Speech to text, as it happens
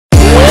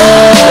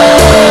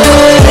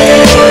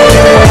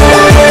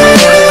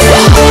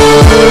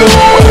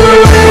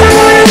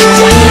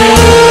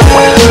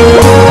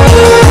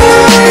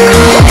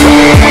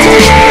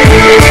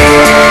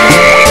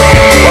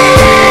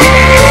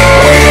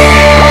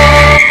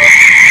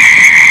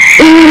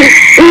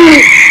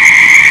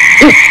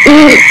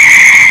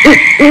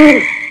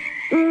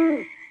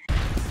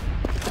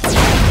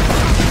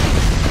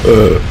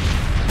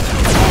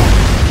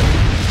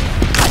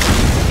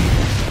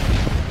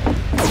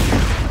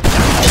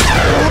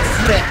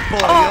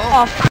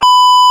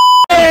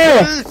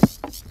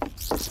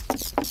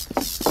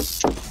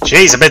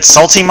Jeez, a bit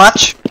salty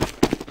much?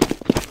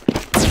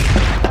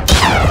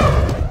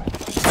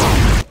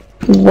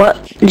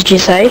 What did you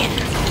say?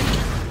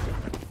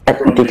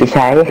 What did you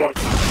say?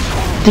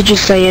 Did you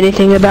say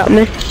anything about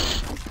me?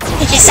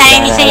 Did you say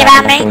anything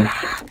about me?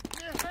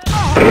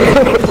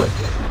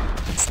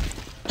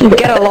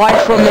 Get a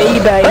life from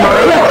eBay,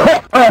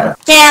 mate.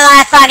 Get a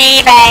life on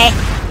eBay.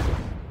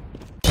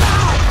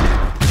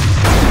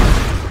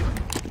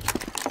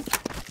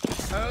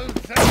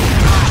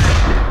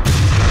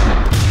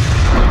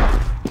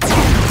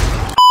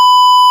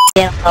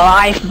 Get a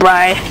life,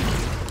 bro.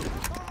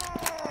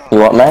 You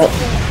what, mate?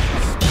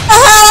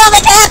 Oh my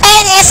god,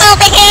 man, it's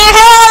over here!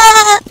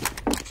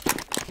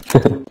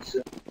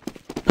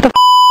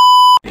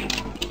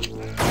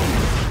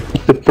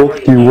 What the fuck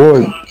do you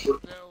want?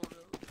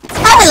 I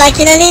would like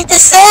you to leave the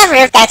server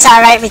if that's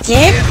alright with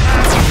you.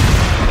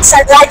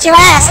 So glad you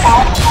asked.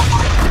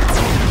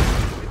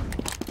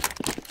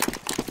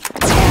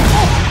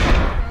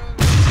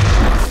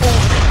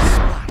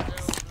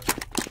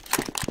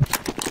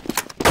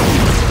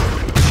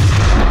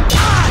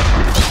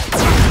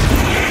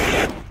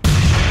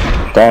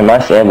 Damn,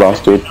 nice air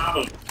blast, dude.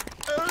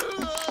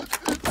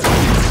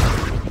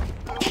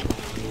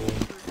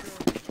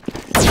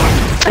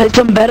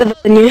 I'm better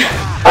than you.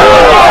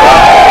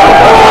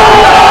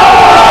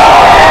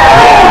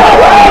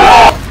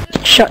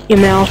 Shut your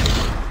mouth.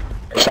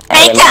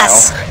 Make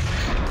us!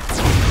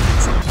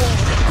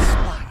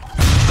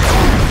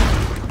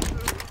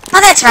 Oh,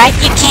 that's right,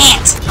 you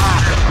can't.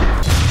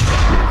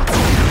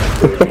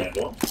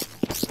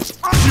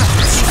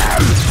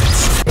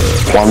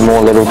 One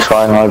more little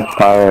try-hard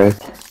pyro.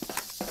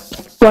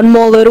 One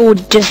more little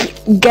just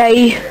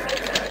gay.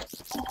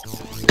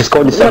 Just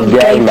call yourself One gay,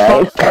 gay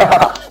mate.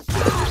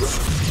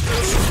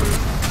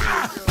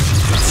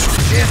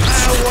 If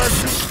I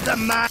wasn't the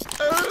man.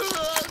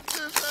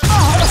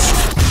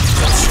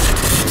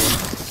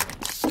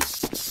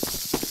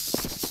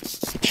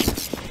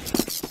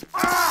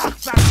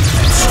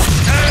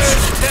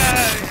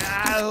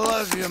 I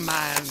love you,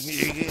 man.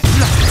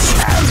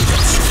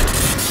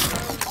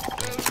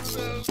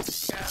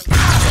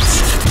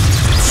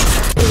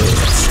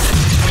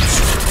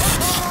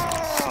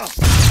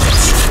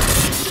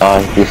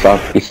 You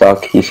suck, you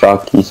suck, you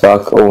suck, you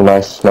suck. Oh,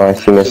 nice,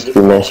 nice. You missed,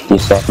 you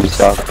suck, you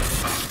suck.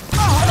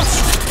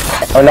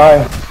 Oh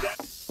no!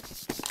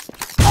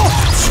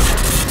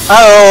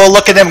 Oh,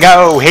 look at him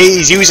go!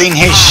 He's using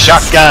his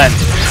shotgun!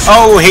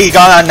 Oh, he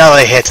got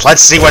another hit.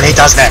 Let's see what he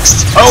does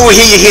next. Oh,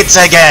 he hits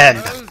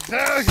again!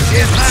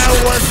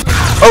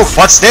 Oh,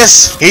 what's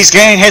this? He's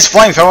getting his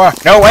flamethrower.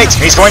 No, wait,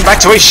 he's going back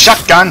to his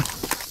shotgun.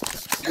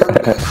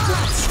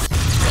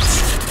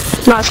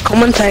 Nice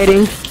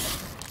commentating.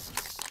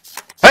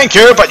 Thank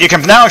you, but you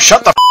can now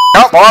shut the f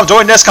up while I'm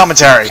doing this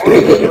commentary.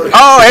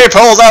 Oh, he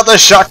pulls out the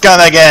shotgun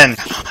again.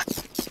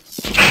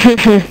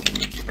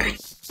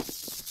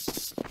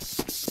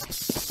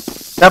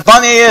 The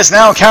bunny is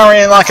now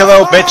carrying like a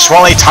little bitch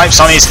while he types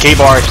on his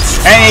keyboard.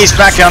 And he's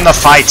back on the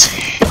fight.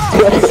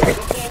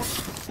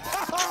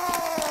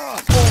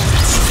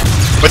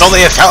 With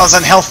only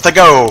 1,000 health to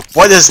go,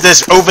 what is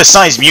this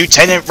oversized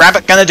mutated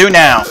rabbit gonna do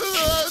now?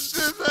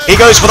 He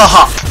goes for the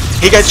hop.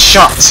 He gets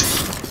shot.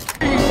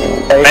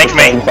 Thank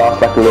me. Fast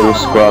like a little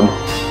scrub.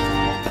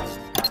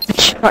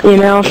 Shut your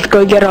mouth,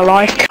 go get a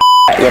life.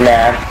 Shut your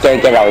mouth,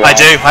 go get a life. I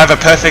do. I have a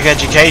perfect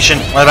education.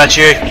 What about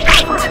you?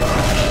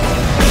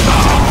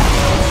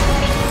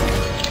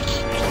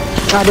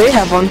 I do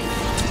have one.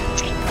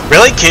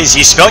 Really? Cause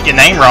you spelt your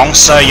name wrong,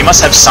 so you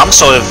must have some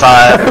sort of,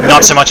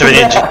 not so much of an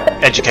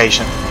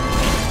education.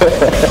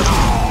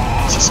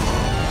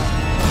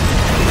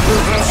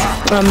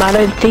 I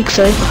don't think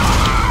so.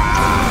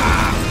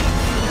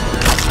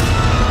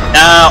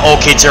 Nah, all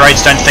kids your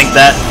age don't think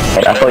that.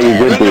 I thought you were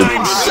good, dude.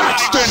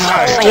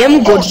 I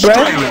am good, bro.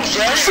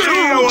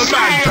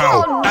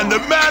 And the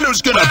man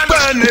who's gonna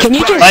burn this. Can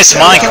you just... Nice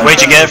mic.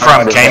 Where'd you get it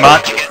from?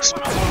 Kmart?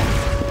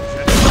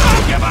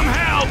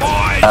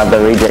 The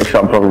reject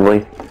shop,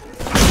 probably.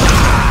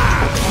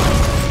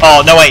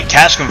 Oh, no wait,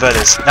 cash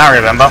converters. Now I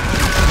remember.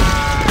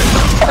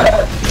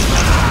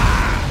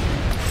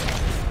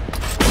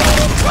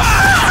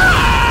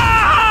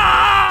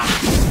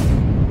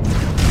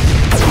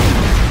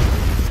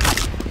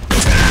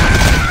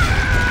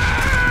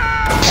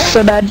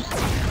 So bad.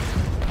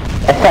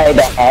 So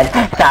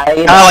bad.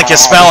 Sorry. I like your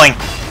spelling.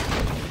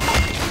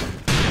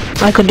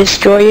 I could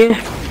destroy you.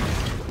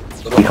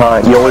 You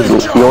can't. Yours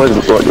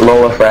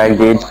lower frag,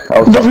 dude.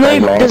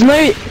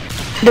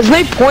 There's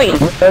no point.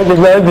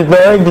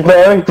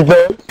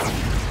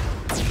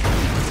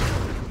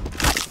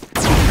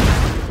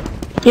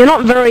 You're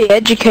not very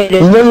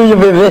educated.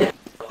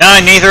 No,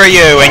 neither are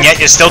you, and yet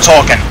you're still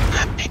talking.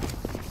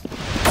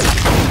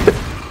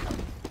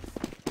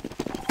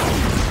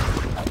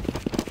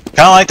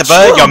 Kinda like the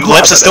bird, your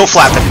lips are still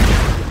flapping.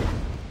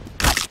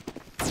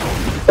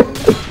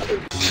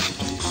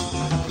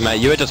 Mate,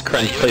 you were just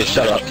cringe, please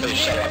shut up.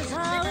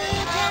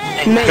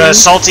 Got a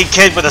salty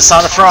kid with a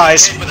side of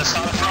fries.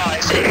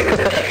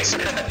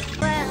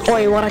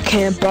 Oi, what a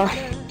camper.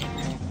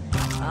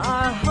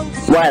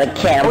 What a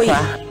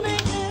camper.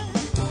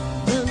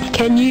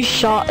 Can you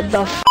shut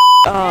the f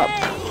up?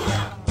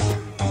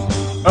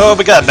 Oh,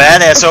 we got a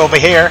badass over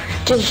here.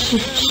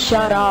 Just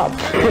shut up.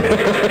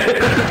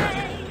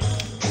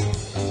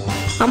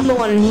 I'm the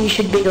one who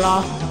should be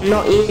laughing,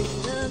 not you.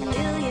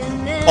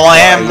 Well, I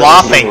am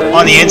laughing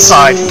on the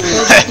inside.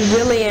 It's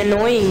really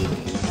annoying.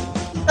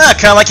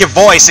 Kinda like your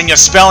voice and your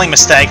spelling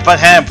mistake, but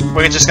hey,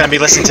 we're just gonna be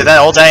listening to that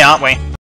all day, aren't we?